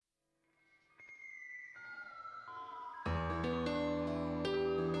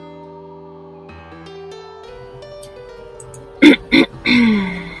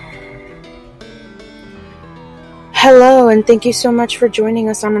Hello, and thank you so much for joining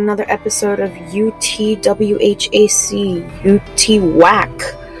us on another episode of UTWHAC,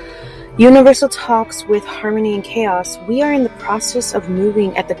 UT-WAC, Universal Talks with Harmony and Chaos. We are in the process of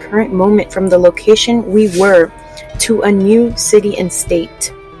moving at the current moment from the location we were to a new city and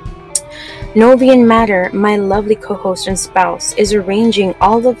state. Novian Matter, my lovely co-host and spouse, is arranging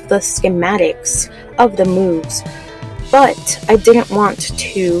all of the schematics of the moves, but I didn't want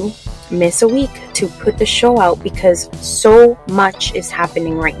to miss a week to put the show out because so much is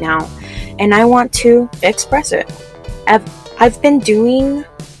happening right now and I want to express it. I've been doing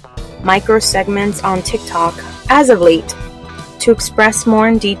micro segments on TikTok as of late to express more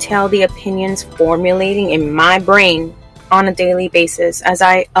in detail the opinions formulating in my brain on a daily basis as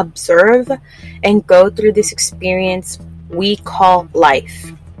I observe and go through this experience we call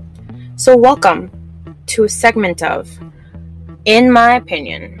life. So welcome to a segment of In My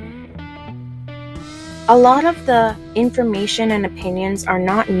Opinion. A lot of the information and opinions are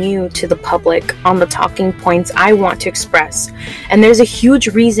not new to the public on the talking points I want to express, and there's a huge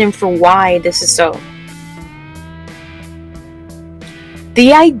reason for why this is so.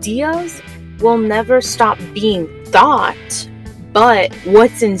 The ideas will never stop being thought, but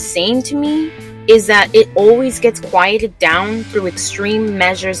what's insane to me is that it always gets quieted down through extreme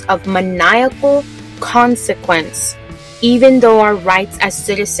measures of maniacal consequence, even though our rights as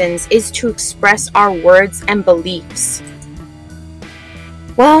citizens is to express our words and beliefs.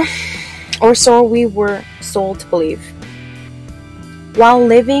 Well, or so we were sold to believe. While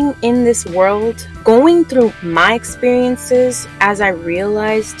living in this world, going through my experiences as I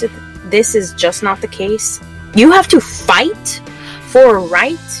realized this is just not the case, you have to fight for a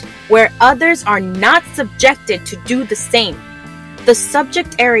right where others are not subjected to do the same. The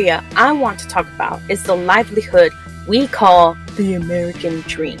subject area I want to talk about is the livelihood we call the American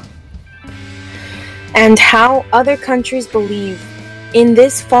dream, and how other countries believe in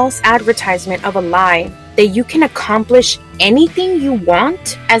this false advertisement of a lie that you can accomplish anything you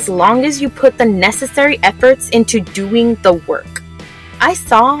want as long as you put the necessary efforts into doing the work. I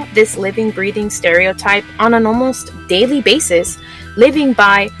saw this living, breathing stereotype on an almost daily basis, living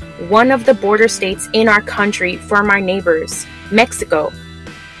by one of the border states in our country from our neighbors, Mexico.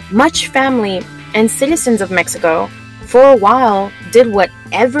 Much family and citizens of Mexico for a while did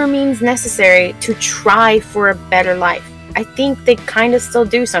whatever means necessary to try for a better life. I think they kind of still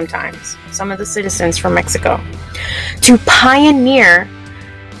do sometimes, some of the citizens from Mexico, to pioneer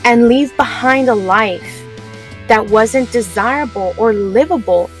and leave behind a life that wasn't desirable or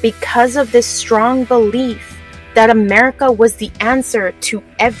livable because of this strong belief that America was the answer to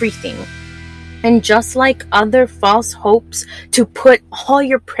everything. And just like other false hopes to put all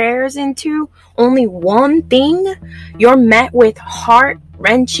your prayers into only one thing, you're met with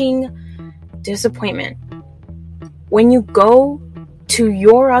heart-wrenching disappointment. When you go to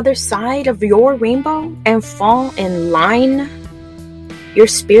your other side of your rainbow and fall in line, your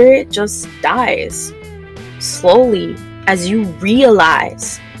spirit just dies slowly as you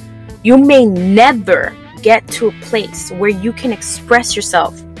realize you may never get to a place where you can express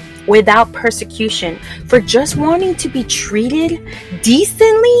yourself without persecution for just wanting to be treated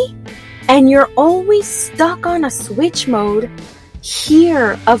decently, and you're always stuck on a switch mode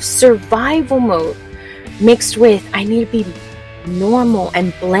here of survival mode mixed with I need to be normal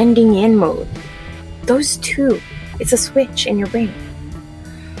and blending in mode. Those two, it's a switch in your brain.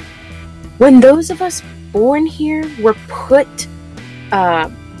 When those of us born here were put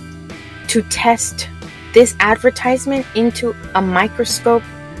to test this advertisement into a microscope,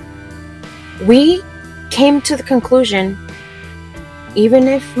 we came to the conclusion, even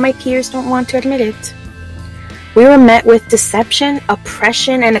if my peers don't want to admit it, we were met with deception,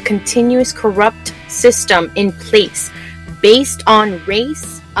 oppression, and a continuous corrupt system in place based on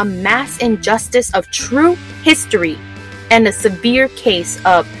race, a mass injustice of true history, and a severe case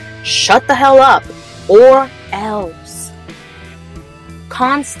of shut the hell up or else.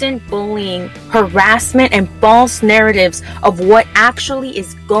 Constant bullying, harassment, and false narratives of what actually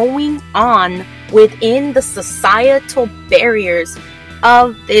is going on within the societal barriers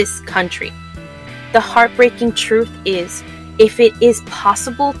of this country. The heartbreaking truth is, if it is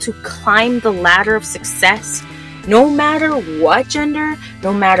possible to climb the ladder of success, no matter what gender,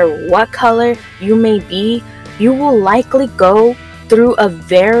 no matter what color you may be, you will likely go through a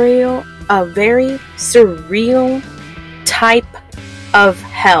very surreal type of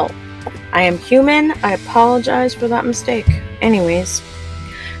hell. I am human. I apologize for that mistake. Anyways,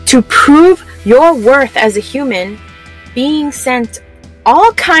 to prove your worth as a human, being sent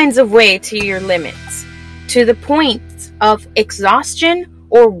all kinds of way to your limits, to the point of exhaustion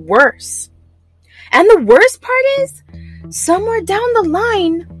or worse. And the worst part is, somewhere down the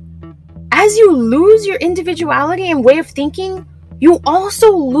line, as you lose your individuality and way of thinking, you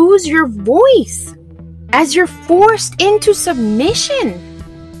also lose your voice as you're forced into submission.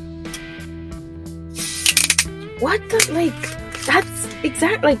 What the, like, that's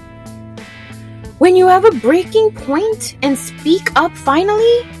exactly, like, when you have a breaking point and speak up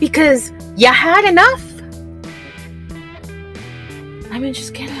finally because you had enough. Let me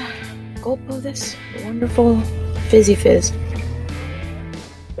just get a gulp of this wonderful fizzy fizz.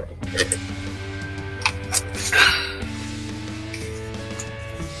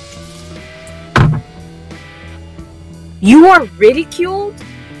 You are ridiculed,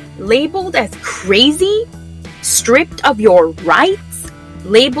 labeled as crazy, stripped of your rights,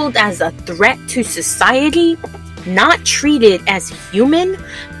 labeled as a threat to society, not treated as human,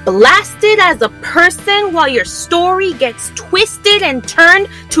 blasted as a person while your story gets twisted and turned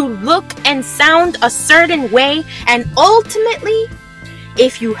to look and sound a certain way. And ultimately,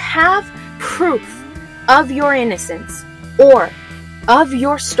 if you have proof of your innocence or of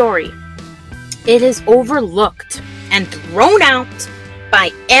your story, it is overlooked and thrown out by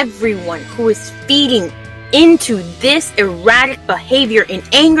everyone who is feeding into this erratic behavior in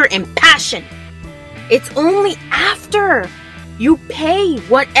anger and passion. It's only after you pay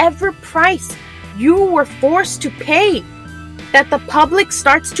whatever price you were forced to pay that the public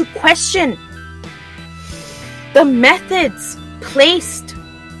starts to question the methods placed,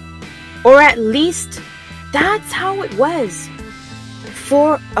 or at least that's how it was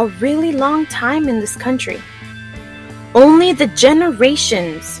for a really long time in this country. Only the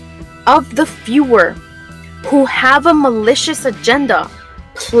generations of the fewer who have a malicious agenda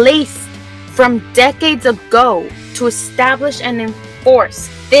placed from decades ago to establish and enforce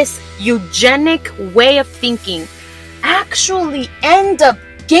this eugenic way of thinking actually end up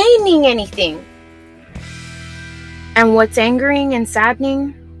gaining anything. And what's angering and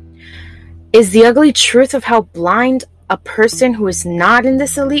saddening is the ugly truth of how blind a person who is not in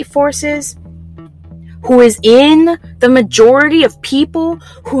this elite forces, who is in the majority of people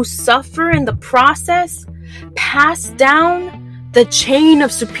who suffer in the process, pass down the chain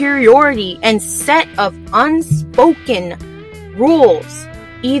of superiority and set of unspoken rules,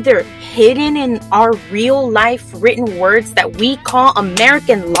 either hidden in our real life written words that we call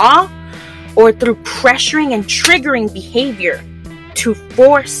American law, or through pressuring and triggering behavior to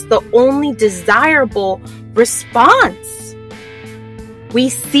force the only desirable response. We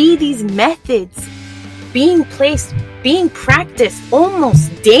see these methods being practiced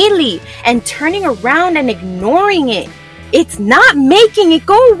almost daily and turning around and ignoring it. It's not making it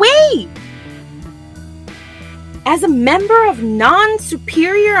go away. As a member of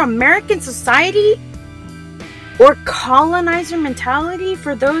non-superior American society, or colonizer mentality,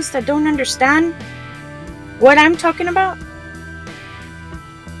 for those that don't understand what I'm talking about,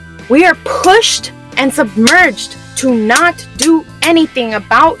 we are pushed and submerged to not do anything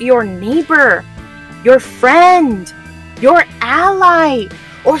about your neighbor, your friend, your ally,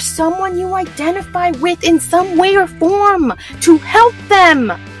 or someone you identify with in some way or form, to help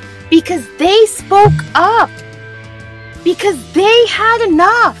them because they spoke up, because they had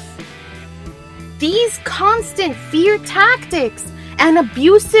enough. These constant fear tactics and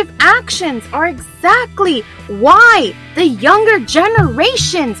abusive actions are exactly why the younger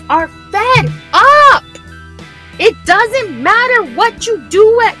generations are fed up. It doesn't matter what you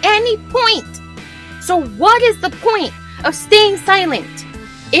do at any point. So what is the point of staying silent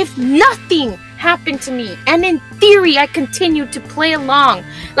if nothing happened to me and in theory I continued to play along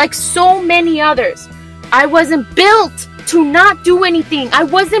like so many others? I wasn't built to not do anything. I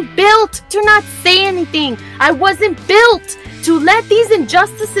wasn't built to not say anything. I wasn't built to let these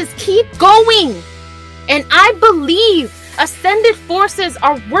injustices keep going. And I believe ascended forces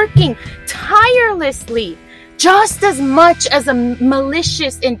are working tirelessly, just as much as a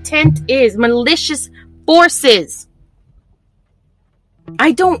malicious intent is, malicious forces.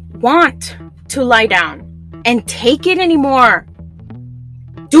 I don't want to lie down and take it anymore.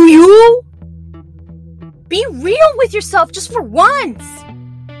 Do you? Be real with yourself just for once.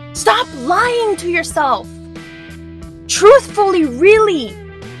 Stop lying to yourself. Truthfully, really.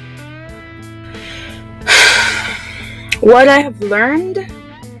 What I have learned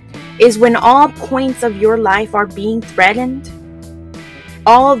is when all points of your life are being threatened,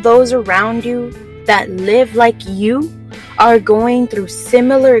 all those around you that live like you are going through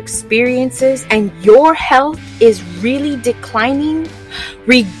similar experiences, and your health is really declining,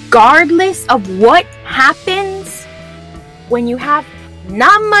 regardless of what happens when you have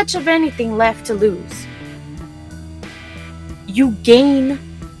not much of anything left to lose, you gain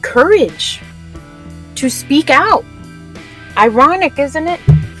courage to speak out, Ironic, isn't it?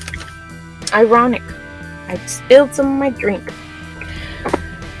 Ironic. I spilled some of my drink.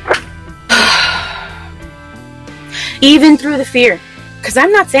 Even through the fear, because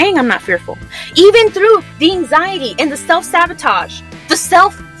I'm not saying I'm not fearful. Even through the anxiety and the self-sabotage, the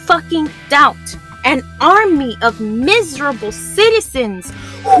self-fucking-doubt, an army of miserable citizens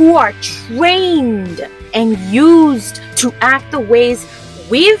who are trained and used to act the ways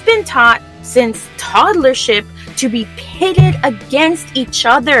we've been taught since toddlership to be pitted against each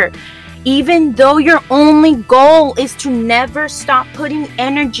other, even though your only goal is to never stop putting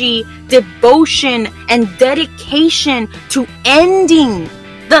energy, devotion, and dedication to ending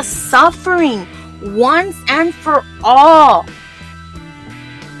the suffering once and for all.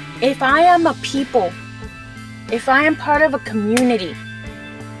 If I am a people, if I am part of a community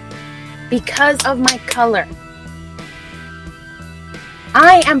because of my color,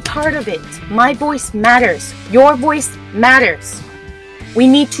 I am part of it. My voice matters. Your voice matters. We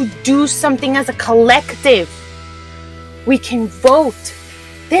need to do something as a collective. We can vote.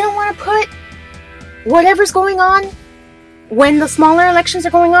 They don't want to put whatever's going on when the smaller elections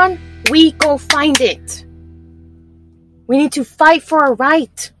are going on. We go find it. We need to fight for a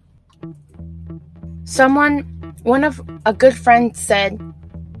right. A good friend said,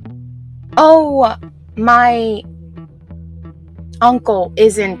 "Oh, my uncle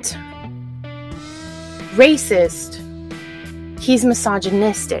isn't racist. He's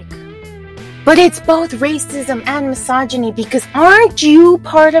misogynistic." But it's both racism and misogyny, because aren't you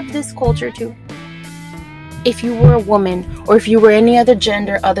part of this culture too? If you were a woman or if you were any other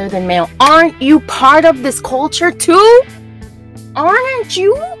gender other than male, aren't you part of this culture too? Aren't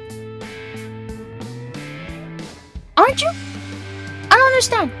you? Aren't you? I don't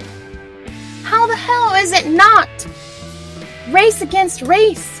understand. How the hell is it not race against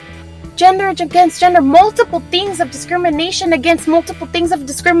race? Gender against gender, multiple things of discrimination against multiple things of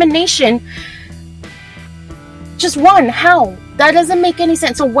discrimination. Just one. How? That doesn't make any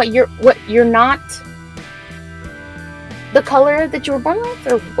sense. So you're not the color that you were born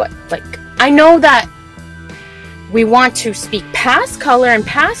with, or what? Like, I know that we want to speak past color and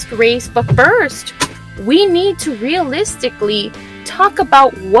past race, but first we need to realistically talk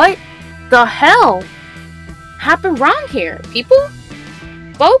about what the hell happened wrong here, people,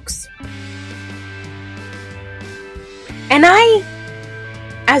 folks. And I,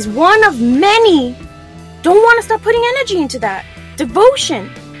 as one of many, don't want to stop putting energy into that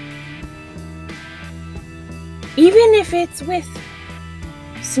devotion. Even if it's with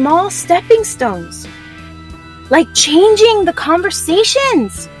small stepping stones. Like changing the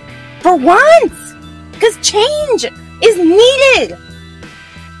conversations for once. Because change is needed.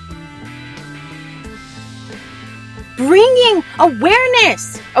 Bringing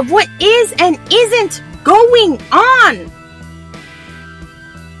awareness of what is and isn't going on.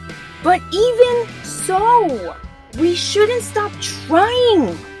 But even so, we shouldn't stop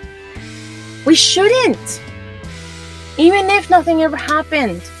trying. We shouldn't. Even if nothing ever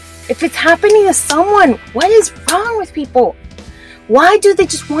happened. If it's happening to someone, what is wrong with people? Why do they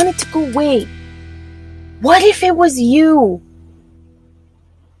just want it to go away? What if it was you?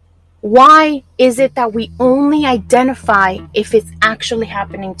 Why is it that we only identify if it's actually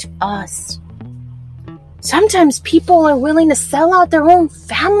happening to us? Sometimes people are willing to sell out their own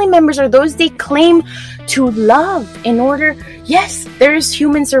family members or those they claim to love in order. Yes, there is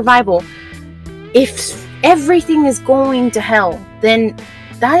human survival. If everything is going to hell, then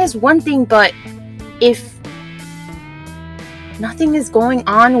that is one thing. But if nothing is going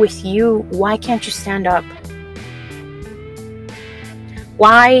on with you, why can't you stand up?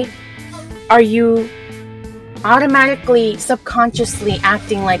 Why are you automatically, subconsciously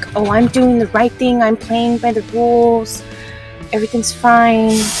acting like, oh, I'm doing the right thing, I'm playing by the rules, everything's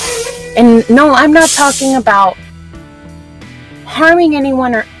fine? And no, I'm not talking about harming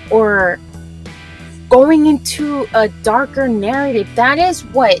anyone or going into a darker narrative. That is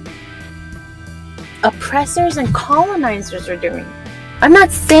what oppressors and colonizers are doing. I'm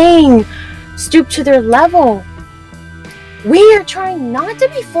not saying stoop to their level. We are trying not to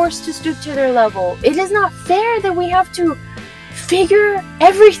be forced to stoop to their level. It is not fair that we have to figure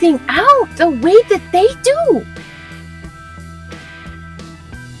everything out the way that they do.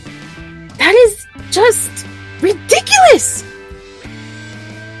 That is just ridiculous.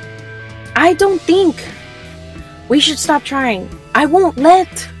 I don't think we should stop trying. I won't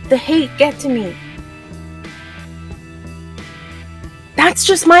let the hate get to me. That's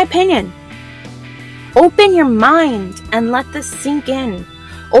just my opinion. Open your mind and let this sink in.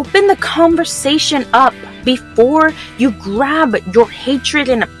 Open the conversation up before you grab your hatred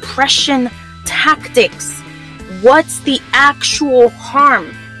and oppression tactics. What's the actual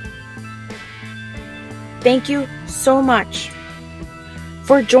harm? Thank you so much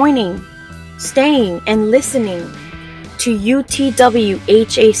for joining, staying, and listening to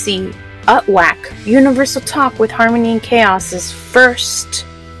UTWHAC UTWAC Universal Talk with Harmony and Chaos's first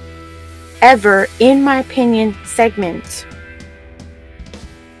ever, in my opinion, segment.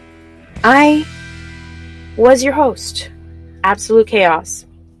 I was your host, Absolute Chaos.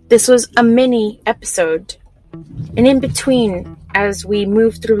 This was a mini episode, an in-between as we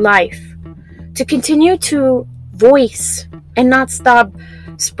move through life, to continue to voice and not stop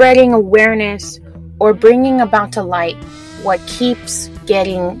spreading awareness or bringing about to light what keeps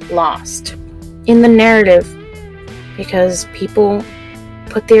getting lost in the narrative, because people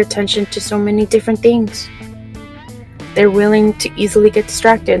put their attention to so many different things. They're willing to easily get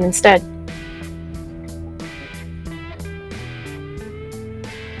distracted instead.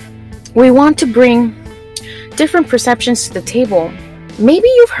 We want to bring different perceptions to the table. Maybe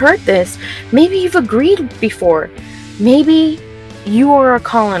you've heard this. Maybe you've agreed before. Maybe you are a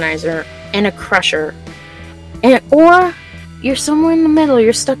colonizer and a crusher. Or you're somewhere in the middle.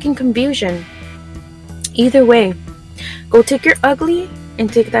 You're stuck in confusion. Either way, go take your ugly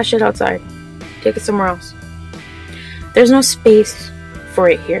and take that shit outside. Take it somewhere else. There's no space for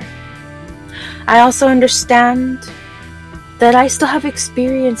it here. I also understand that I still have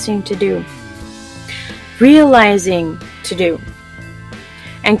experiencing to do, realizing to do,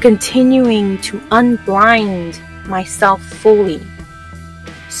 and continuing to unblind myself fully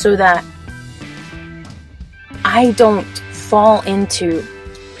so that I don't fall into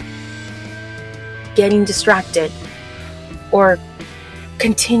getting distracted or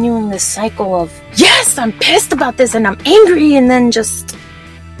continuing this cycle of, yes, I'm pissed about this and I'm angry, and then just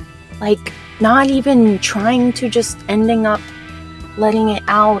like not even trying to, just ending up letting it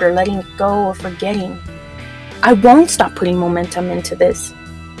out or letting it go or forgetting. I won't stop putting momentum into this.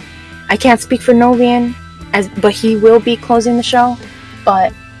 I can't speak for Novian, but he will be closing the show.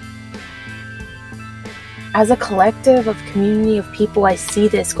 But as a collective of community of people, I see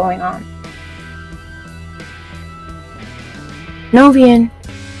this going on. Novian,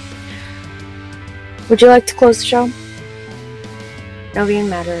 would you like to close the show? Novian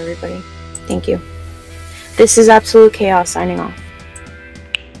Matter, everybody. Thank you. This is Absolute Chaos signing off.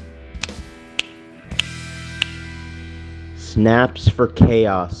 Snaps for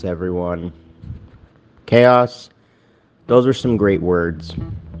chaos, everyone. Chaos, those are some great words.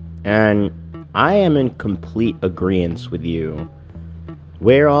 And I am in complete agreement with you.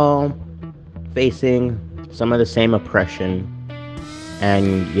 We're all facing some of the same oppression.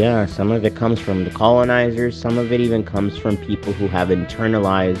 And yeah, some of it comes from the colonizers. Some of it even comes from people who have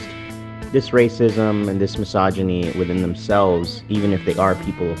internalized this racism and this misogyny within themselves, even if they are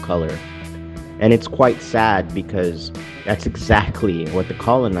people of color. And it's quite sad, because that's exactly what the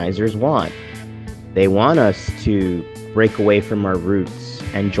colonizers want. They want us to break away from our roots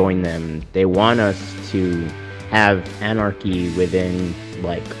and join them. They want us to have anarchy within,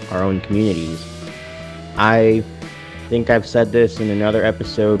 like, our own communities. I think I've said this in another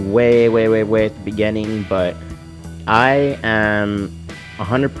episode way at the beginning, but I am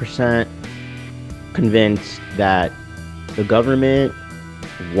 100% convinced that the government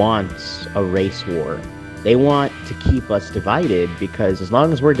wants a race war. They want to keep us divided, because as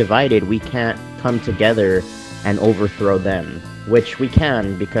long as we're divided, we can't come together and overthrow them, which we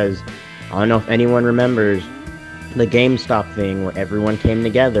can, because I don't know if anyone remembers the GameStop thing where everyone came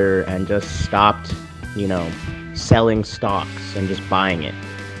together and just stopped, selling stocks and just buying it.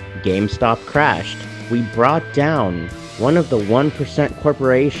 GameStop crashed. We brought down one of the 1%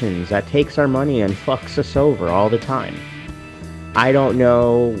 corporations that takes our money and fucks us over all the time. I don't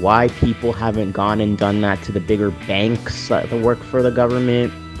know why people haven't gone and done that to the bigger banks that work for the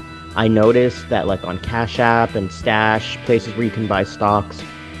government. I noticed that, like, on Cash App and Stash, places where you can buy stocks,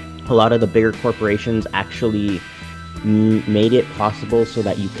 a lot of the bigger corporations actually made it possible so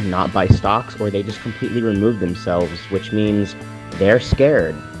that you cannot buy stocks, or they just completely removed themselves, which means they're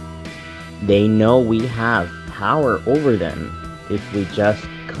scared. They know we have power over them if we just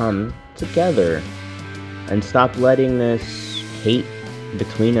come together and stop letting this hate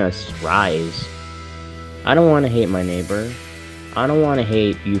between us rise. I don't want to hate my neighbor. I don't want to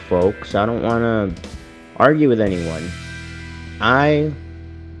hate you folks. I don't want to argue with anyone. I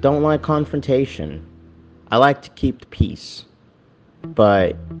don't like confrontation. I like to keep the peace.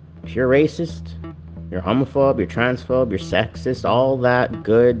 But if you're racist, you're homophobe, you're transphobe, you're sexist, all that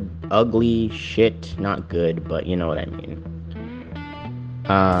good, ugly shit, not good, but you know what I mean.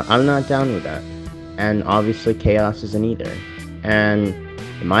 I'm not down with that. And obviously Chaos isn't either. And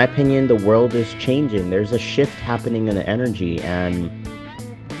In my opinion, the world is changing. There's a shift happening in the energy, and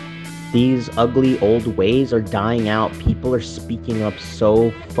these ugly old ways are dying out. People are speaking up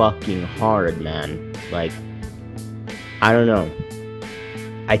so fucking hard, man. Like, I don't know.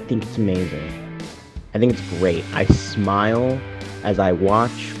 I think it's amazing. I think it's great. I smile as I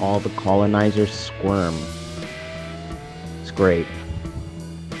watch all the colonizers squirm. It's great.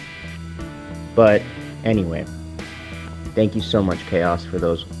 But anyway, thank you so much, Chaos, for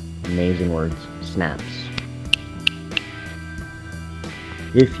those amazing words. Snaps.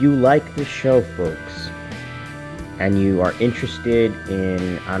 If you like the show, folks, and you are interested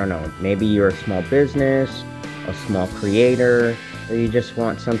in, I don't know, maybe you're a small business, a small creator, or you just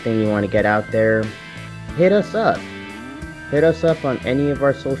want something you want to get out there, hit us up. Hit us up on any of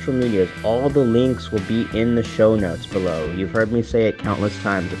our social medias. All the links will be in the show notes below. You've heard me say it countless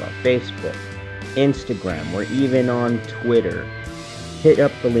times about Facebook, Instagram, we're even on Twitter. Hit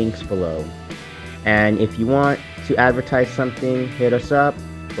up the links below. And if you want to advertise something, hit us up.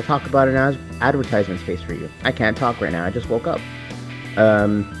 We'll talk about an advertisement space for you. I can't talk right now. I just woke up.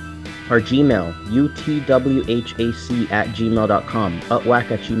 Our Gmail, utwhac@gmail.com,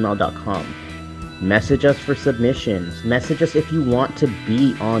 utwhac@gmail.com. Message us for submissions. Message us if you want to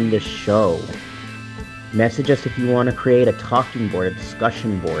be on the show. Message us if you want to create a talking board, a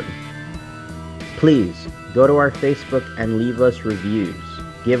discussion board. Please, go to our Facebook and leave us reviews.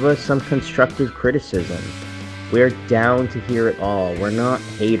 Give us some constructive criticism. We're down to hear it all. We're not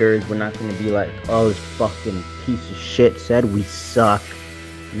haters. We're not going to be like, oh, this fucking piece of shit said we suck.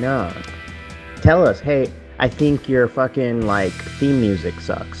 No. Tell us, hey, I think your fucking, like, theme music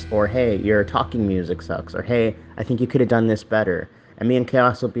sucks. Or, hey, your talking music sucks. Or, hey, I think you could have done this better. And me and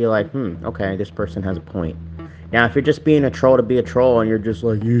Chaos will be like, okay, this person has a point. Now, if you're just being a troll to be a troll and you're just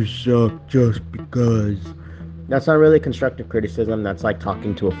like, you suck just because, that's not really constructive criticism. That's like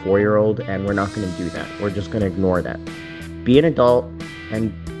talking to a 4-year-old, and we're not going to do that. We're just going to ignore that. Be an adult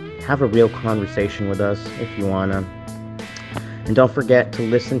and have a real conversation with us if you want to. And don't forget to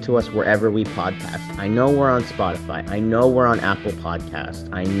listen to us wherever we podcast. I know we're on Spotify. I know we're on Apple Podcasts.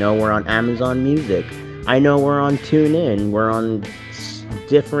 I know we're on Amazon Music. I know we're on TuneIn. We're on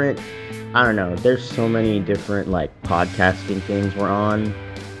different, I don't know. There's so many different, like, podcasting things we're on.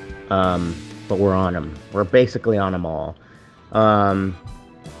 But we're on them. We're basically on them all.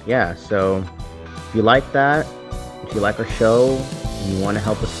 Yeah, so if you like that, if you like our show, and you want to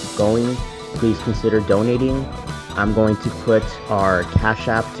help us keep going, please consider donating. I'm going to put our Cash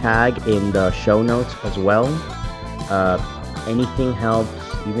App tag in the show notes as well. Anything helps,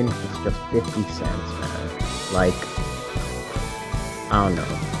 even if it's just 50 cents, man. Like, I don't know.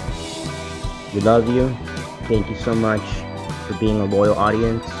 We love you. Thank you so much for being a loyal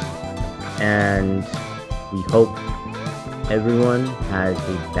audience. And we hope everyone has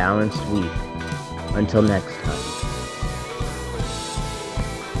a balanced week. Until next time.